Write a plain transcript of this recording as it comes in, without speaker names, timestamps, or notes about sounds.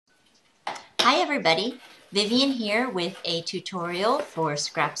Hi everybody, Vivian here with a tutorial for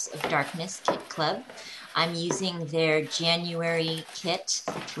Scraps of Darkness Kit Club. I'm using their January kit,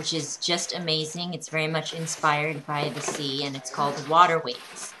 which is just amazing. It's very much inspired by the sea and it's called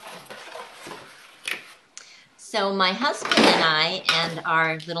Waterways. So my husband and I and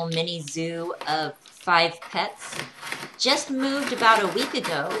our little mini zoo of 5 pets just moved about a week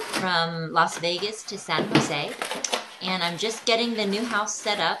ago from Las Vegas to San Jose. And I'm just getting the new house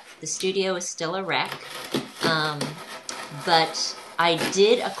set up. The studio is still a wreck. But I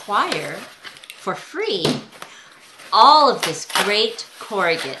did acquire, for free, all of this great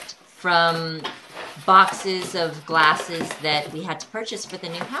corrugate from boxes of glasses that we had to purchase for the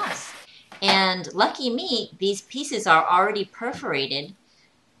new house. And lucky me, these pieces are already perforated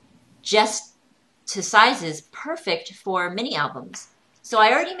just to sizes perfect for mini albums. So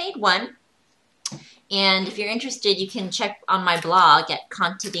I already made one. And if you're interested, you can check on my blog at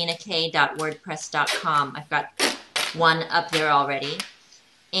contadinak.wordpress.com. I've got one up there already.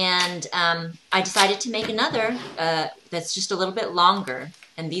 And I decided to make another that's just a little bit longer.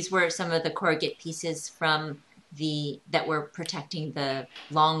 And these were some of the corrugate pieces from that were protecting the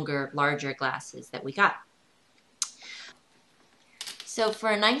longer, larger glasses that we got. So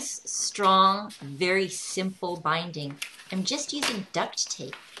for a nice, strong, very simple binding, I'm just using duct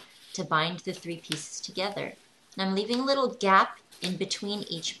tape to bind the 3 pieces together. And I'm leaving a little gap in between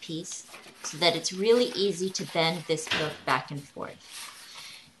each piece so that it's really easy to bend this book back and forth.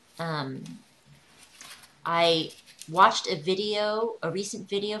 I watched a recent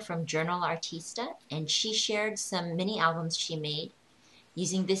video from Journal Artista, and she shared some mini albums she made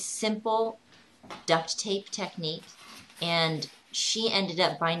using this simple duct tape technique, and she ended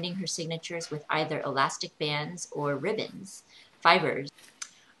up binding her signatures with either elastic bands or ribbons, fibers.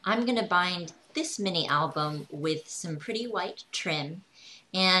 I'm going to bind this mini album with some pretty white trim,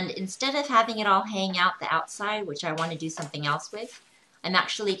 and instead of having it all hang out the outside, which I want to do something else with, I'm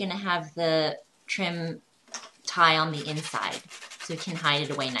actually going to have the trim tie on the inside so we can hide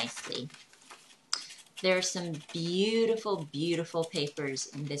it away nicely. There are some beautiful, beautiful papers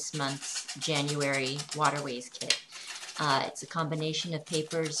in this month's January Waterways kit. It's a combination of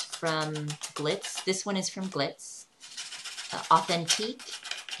papers from Glitz. This one is from Glitz, Authentique,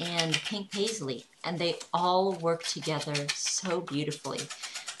 and Pink Paisley, and they all work together so beautifully.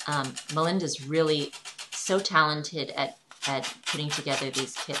 Melinda's really so talented at putting together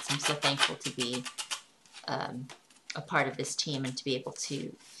these kits. I'm so thankful to be a part of this team and to be able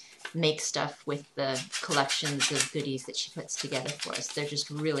to make stuff with the collections of goodies that she puts together for us. They're just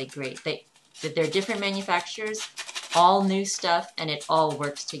really great. They're different manufacturers, all new stuff, and it all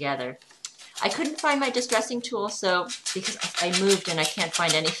works together. I couldn't find my distressing tool, so because I moved and I can't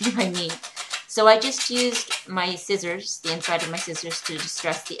find anything I need. So I just used my scissors, the inside of my scissors, to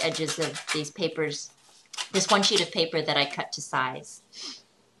distress the edges of these papers, this one sheet of paper that I cut to size.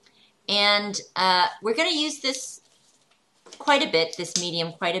 And we're going to use this quite a bit, this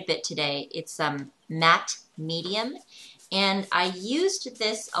medium, quite a bit today. It's matte medium, and I used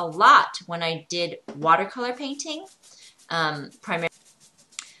this a lot when I did watercolor painting, primarily.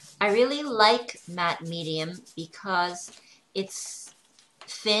 I really like matte medium because it's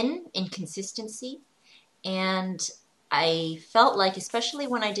thin in consistency, and I felt like, especially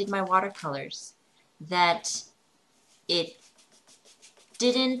when I did my watercolors, that it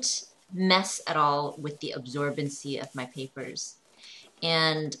didn't mess at all with the absorbency of my papers.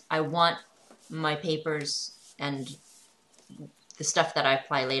 And I want my papers and the stuff that I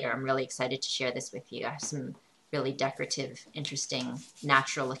apply later, I'm really excited to share this with you. I have some really decorative, interesting,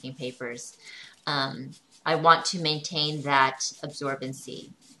 natural-looking papers. I want to maintain that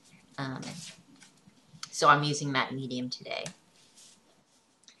absorbency. So I'm using matte medium today.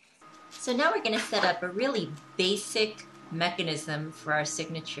 So now we're going to set up a really basic mechanism for our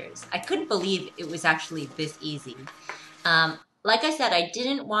signatures. I couldn't believe it was actually this easy. Like I said, I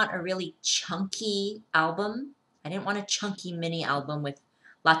didn't want a really chunky album. I didn't want a chunky mini album with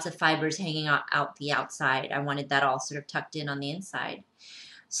lots of fibers hanging out the outside. I wanted that all sort of tucked in on the inside.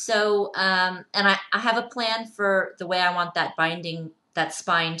 So, and I have a plan for the way I want that binding, that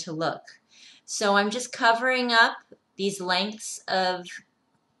spine to look. So I'm just covering up these lengths of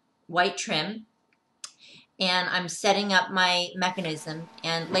white trim, and I'm setting up my mechanism.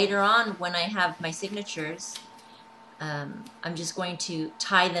 And later on, when I have my signatures, I'm just going to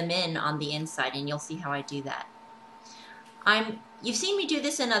tie them in on the inside, and you'll see how I do that. You've seen me do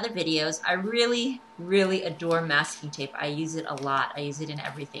this in other videos. I really, really adore masking tape. I use it a lot. I use it in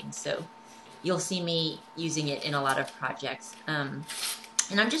everything. So you'll see me using it in a lot of projects. And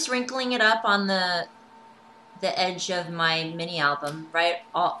I'm just wrinkling it up on the the edge of my mini album, right,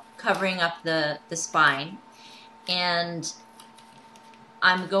 all covering up the spine. And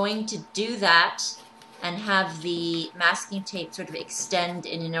I'm going to do that and have the masking tape sort of extend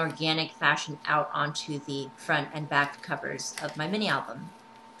in an organic fashion out onto the front and back covers of my mini album.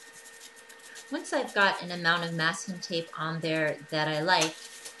 Once I've got an amount of masking tape on there that I like,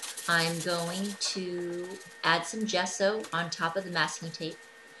 I'm going to add some gesso on top of the masking tape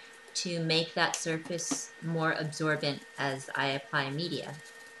to make that surface more absorbent as I apply media.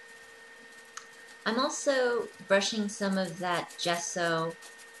 I'm also brushing some of that gesso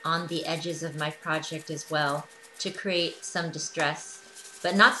on the edges of my project as well to create some distress,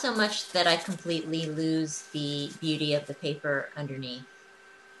 but not so much that I completely lose the beauty of the paper underneath.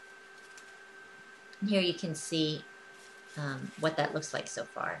 And here you can see what that looks like so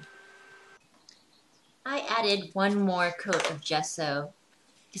far. I added one more coat of gesso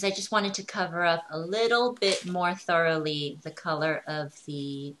because I just wanted to cover up a little bit more thoroughly the color of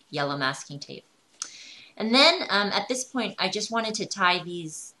the yellow masking tape. And then at this point, I just wanted to tie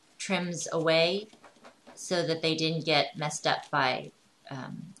these trims away so that they didn't get messed up by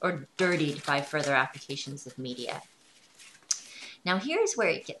or dirtied by further applications of media. Now here's where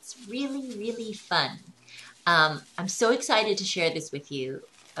it gets really, really fun. I'm so excited to share this with you.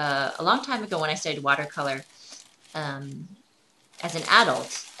 A long time ago when I studied watercolor as an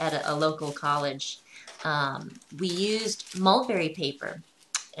adult at a local college, we used mulberry paper.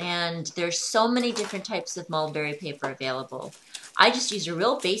 And there's so many different types of mulberry paper available. I just used a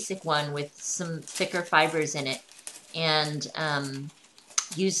real basic one with some thicker fibers in it and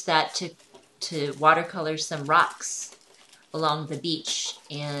used that to watercolor some rocks along the beach.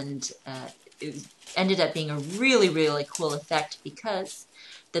 And it ended up being a really, really cool effect because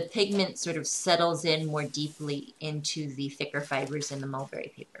the pigment sort of settles in more deeply into the thicker fibers in the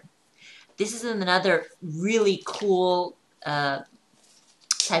mulberry paper. This is another really cool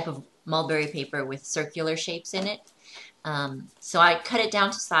type of mulberry paper with circular shapes in it. So I cut it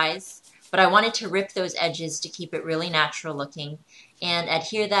down to size, but I wanted to rip those edges to keep it really natural looking and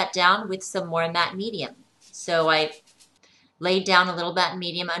adhere that down with some more matte medium. So I laid down a little matte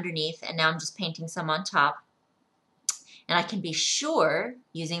medium underneath, and now I'm just painting some on top. And I can be sure,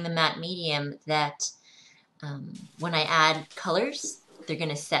 using the matte medium, that when I add colors, they're going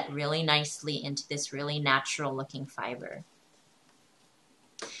to set really nicely into this really natural looking fiber.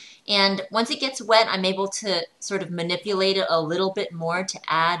 And once it gets wet, I'm able to sort of manipulate it a little bit more to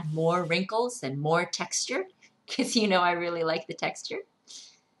add more wrinkles and more texture, because you know I really like the texture.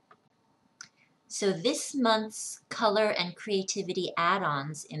 So this month's Color and Creativity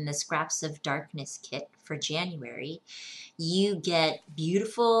Add-ons in the Scraps of Darkness kit for January, you get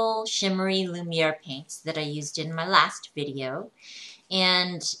beautiful shimmery Lumiere paints that I used in my last video.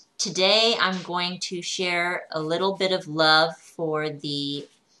 And today I'm going to share a little bit of love for the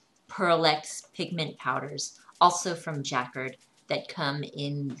Pearl X pigment powders, also from Jacquard, that come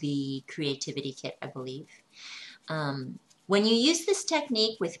in the Creativity Kit, I believe. When you use this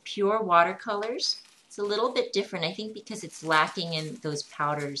technique with pure watercolors, it's a little bit different. I think because it's lacking in those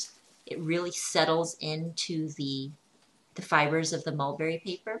powders, it really settles into the fibers of the mulberry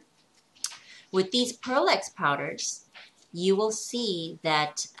paper. With these Pearl X powders, you will see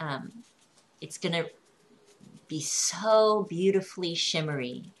that it's going to be so beautifully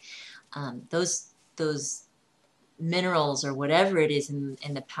shimmery. Those minerals or whatever it is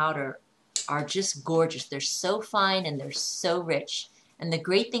in the powder are just gorgeous. They're so fine and they're so rich. And the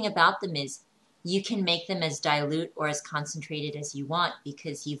great thing about them is you can make them as dilute or as concentrated as you want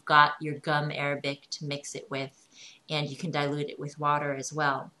because you've got your gum Arabic to mix it with, and you can dilute it with water as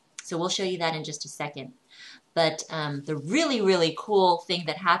well. So we'll show you that in just a second. But the really, really cool thing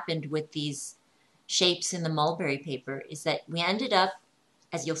that happened with these shapes in the mulberry paper is that we ended up,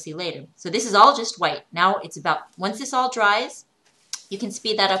 as you'll see later. So this is all just white. Now it's about, once this all dries, you can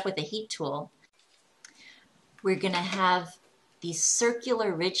speed that up with a heat tool. We're going to have these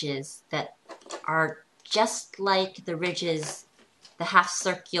circular ridges that are just like the ridges, the half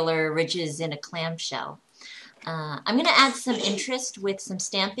circular ridges in a clamshell. I'm going to add some interest with some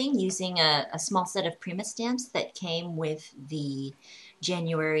stamping using a small set of Prima stamps that came with the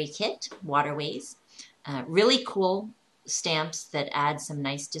January kit, Waterways. Really cool stamps that add some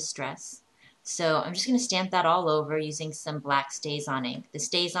nice distress. So I'm just going to stamp that all over using some black StazOn ink. The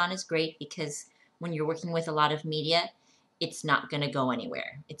StazOn is great because when you're working with a lot of media, it's not going to go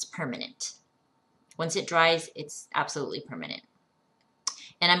anywhere. It's permanent. Once it dries, it's absolutely permanent.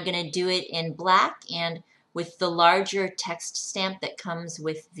 And I'm going to do it in black, and with the larger text stamp that comes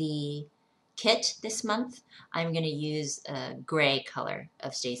with the kit this month, I'm going to use a gray color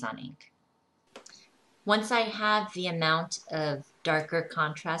of StazOn ink. Once I have the amount of darker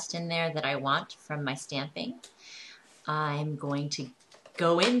contrast in there that I want from my stamping, I'm going to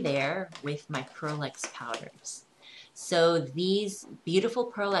go in there with my Pearl-Ex powders. So these beautiful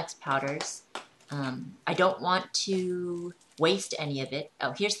Pearl-Ex powders, I don't want to waste any of it.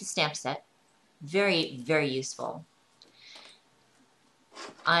 Oh, here's the stamp set. Very, very useful.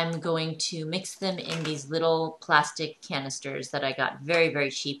 I'm going to mix them in these little plastic canisters that I got very,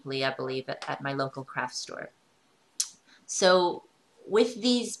 very cheaply, I believe, at my local craft store. So with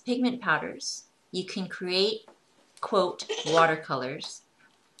these pigment powders, you can create, quote, watercolors.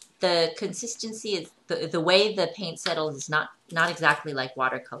 The consistency is, the way the paint settles is not exactly like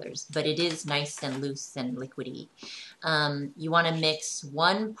watercolors, but it is nice and loose and liquidy. You want to mix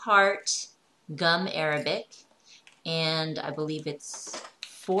 1 part gum arabic, and I believe it's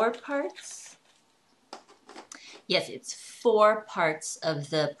 4 parts. Yes, it's 4 parts of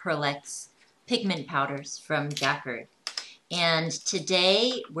the Pearl-Ex pigment powders from Jacquard. And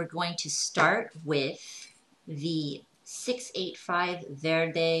today we're going to start with the 685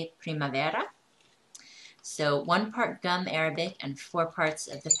 Verde Primavera. So 1 part gum arabic and 4 parts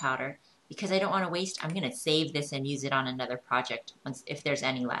of the powder. Because I don't want to waste, I'm going to save this and use it on another project if there's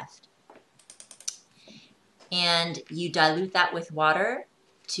any left. And you dilute that with water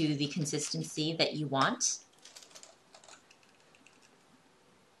to the consistency that you want.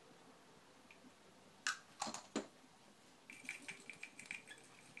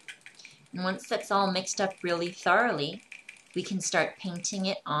 And once that's all mixed up really thoroughly, we can start painting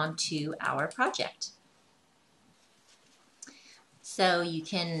it onto our project. So you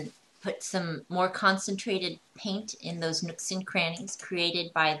can put some more concentrated paint in those nooks and crannies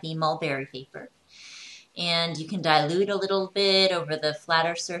created by the mulberry paper. And you can dilute a little bit over the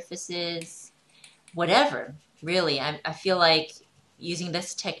flatter surfaces, whatever, really. I feel like using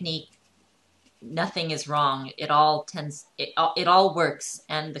this technique, nothing is wrong. It all works,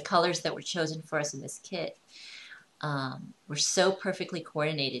 and the colors that were chosen for us in this kit were so perfectly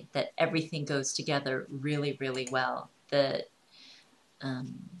coordinated that everything goes together really, really well. The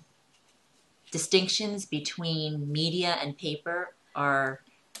distinctions between media and paper are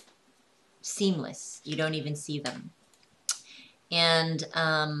seamless. You don't even see them. And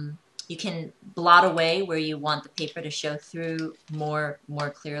you can blot away where you want the paper to show through more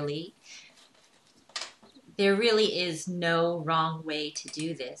clearly. There really is no wrong way to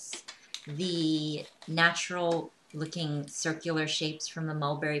do this. The natural looking circular shapes from the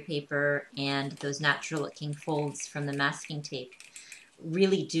mulberry paper and those natural looking folds from the masking tape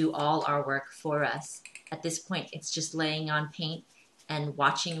really do all our work for us. At this point, it's just laying on paint and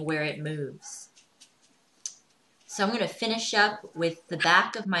watching where it moves. So I'm going to finish up with the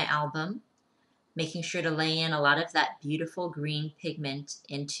back of my album, making sure to lay in a lot of that beautiful green pigment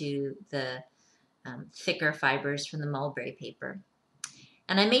into the thicker fibers from the mulberry paper.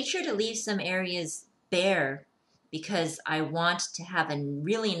 And I made sure to leave some areas bare because I want to have a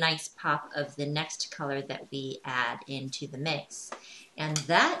really nice pop of the next color that we add into the mix. And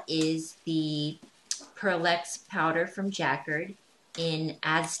that is the Pearl-Ex powder from Jacquard in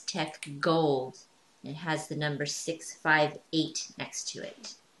Aztec Gold. It has the number 658 next to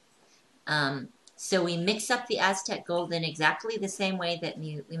it. So we mix up the Aztec Gold in exactly the same way that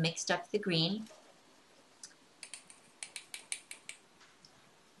we mixed up the green.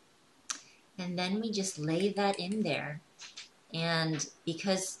 And then we just lay that in there. And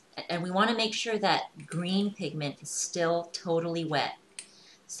we want to make sure that green pigment is still totally wet.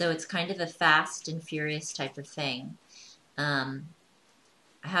 So it's kind of a fast and furious type of thing. I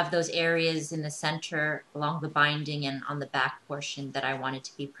have those areas in the center along the binding and on the back portion that I wanted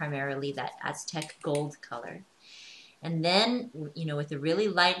to be primarily that Aztec Gold color. And then, with a really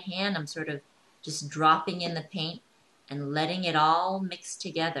light hand, I'm sort of just dropping in the paint and letting it all mix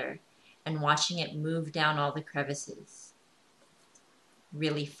together and watching it move down all the crevices.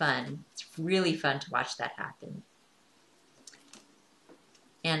 Really fun. It's really fun to watch that happen.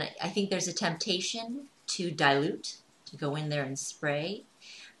 And I think there's a temptation to dilute, to go in there and spray,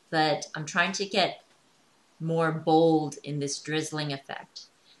 but I'm trying to get more bold in this drizzling effect.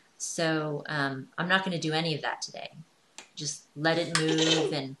 So I'm not going to do any of that today. Just let it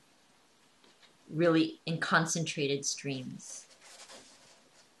move and really in concentrated streams.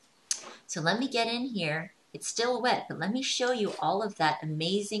 So let me get in here. It's still wet, but let me show you all of that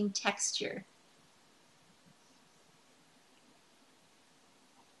amazing texture.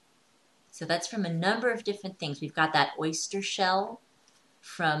 So that's from a number of different things. We've got that oyster shell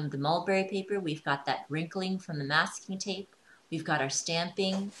from the mulberry paper. We've got that wrinkling from the masking tape. We've got our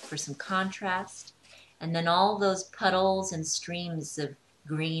stamping for some contrast. And then all those puddles and streams of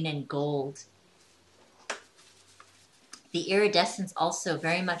green and gold. The iridescence also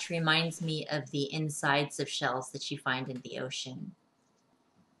very much reminds me of the insides of shells that you find in the ocean.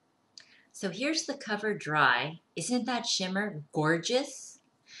 So here's the cover dry. Isn't that shimmer gorgeous?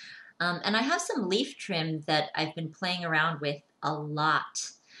 And I have some leaf trim that I've been playing around with a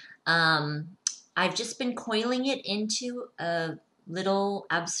lot. I've just been coiling it into a little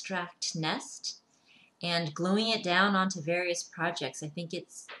abstract nest and gluing it down onto various projects. I think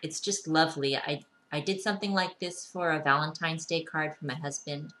it's just lovely. I did something like this for a Valentine's Day card for my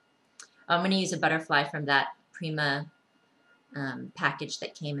husband. I'm going to use a butterfly from that Prima package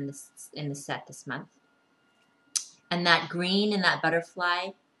that came in the set this month. And that green in that butterfly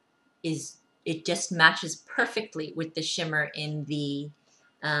it just matches perfectly with the shimmer in the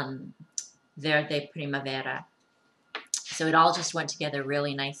Verde Primavera. So it all just went together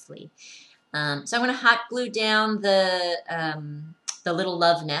really nicely. So I'm going to hot glue down the little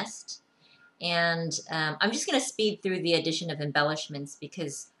love nest, and I'm just going to speed through the addition of embellishments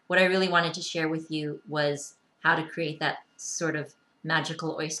because what I really wanted to share with you was how to create that sort of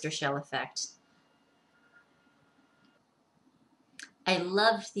magical oyster shell effect. I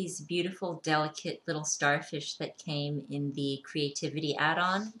loved these beautiful, delicate little starfish that came in the Creativity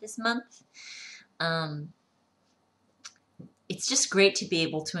Add-on this month. It's just great to be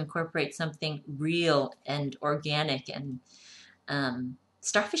able to incorporate something real and organic, and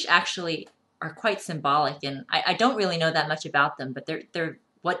starfish actually are quite symbolic, and I don't really know that much about them, but they're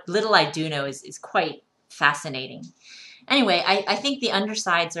what little I do know is quite fascinating. Anyway, I think the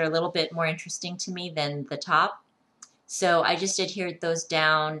undersides are a little bit more interesting to me than the top, so I just adhered those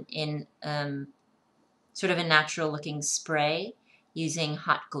down in sort of a natural looking spray using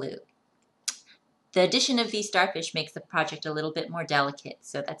hot glue. The addition of these starfish makes the project a little bit more delicate,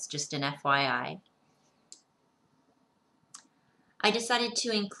 so that's just an FYI. I decided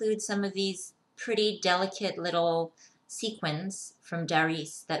to include some of these pretty delicate little sequins from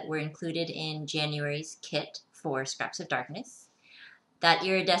Darice that were included in January's kit for Scraps of Darkness. That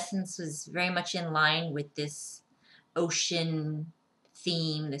iridescence was very much in line with this ocean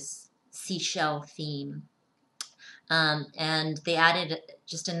theme, this seashell theme. And they added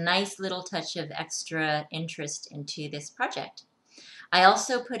just a nice little touch of extra interest into this project. I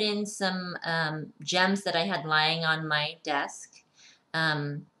also put in some gems that I had lying on my desk,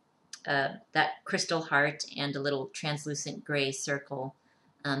 that crystal heart and a little translucent gray circle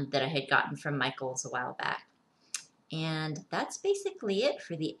that I had gotten from Michael's a while back. And that's basically it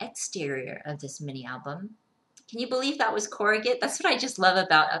for the exterior of this mini album. Can you believe that was corrugate? That's what I just love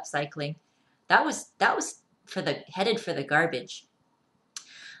about upcycling. That was headed for the garbage.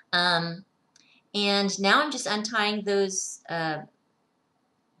 And now I'm just untying those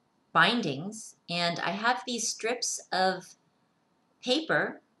bindings, and I have these strips of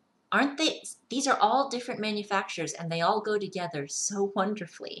paper. Aren't they? These are all different manufacturers, and they all go together so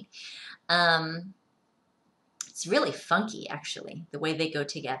wonderfully. It's really funky, actually, the way they go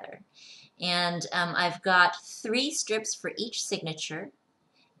together. And I've got 3 strips for each signature.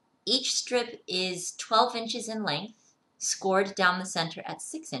 Each strip is 12 inches in length, scored down the center at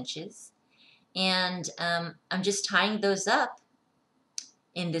 6 inches. And I'm just tying those up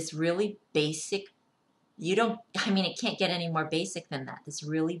in this really basic, it can't get any more basic than that, this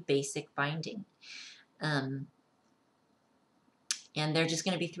really basic binding. And they're just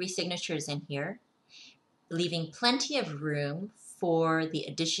going to be 3 signatures in here, leaving plenty of room for the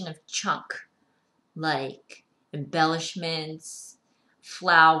addition of chunk, like embellishments,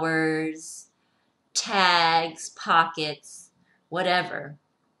 flowers, tags, pockets, whatever.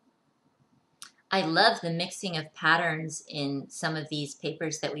 I love the mixing of patterns in some of these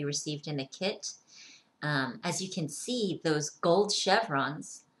papers that we received in the kit. As you can see, those gold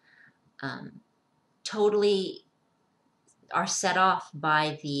chevrons totally are set off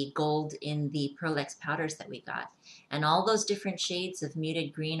by the gold in the Pearl X powders that we got. And all those different shades of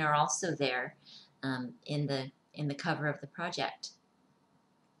muted green are also there in the cover of the project.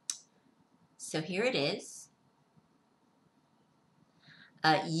 So here it is.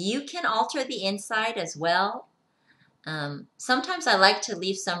 You can alter the inside as well. Sometimes I like to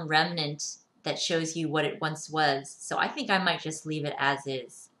leave some remnant that shows you what it once was, so I think I might just leave it as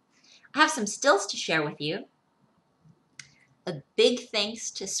is. I have some stills to share with you. A big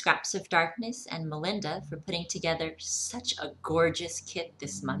thanks to Scraps of Darkness and Melinda for putting together such a gorgeous kit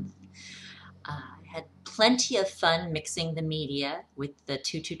this month. I had plenty of fun mixing the media with the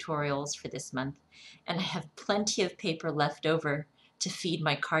 2 tutorials for this month, and I have plenty of paper left over to feed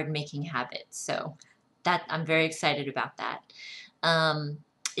my card making habit, so I'm very excited about that.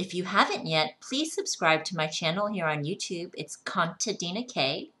 If you haven't yet, please subscribe to my channel here on YouTube. It's Contadina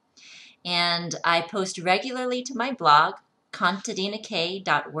K. And I post regularly to my blog,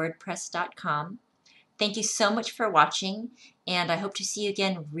 contadinak.wordpress.com. Thank you so much for watching, and I hope to see you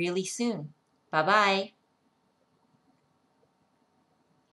again really soon. Bye-bye.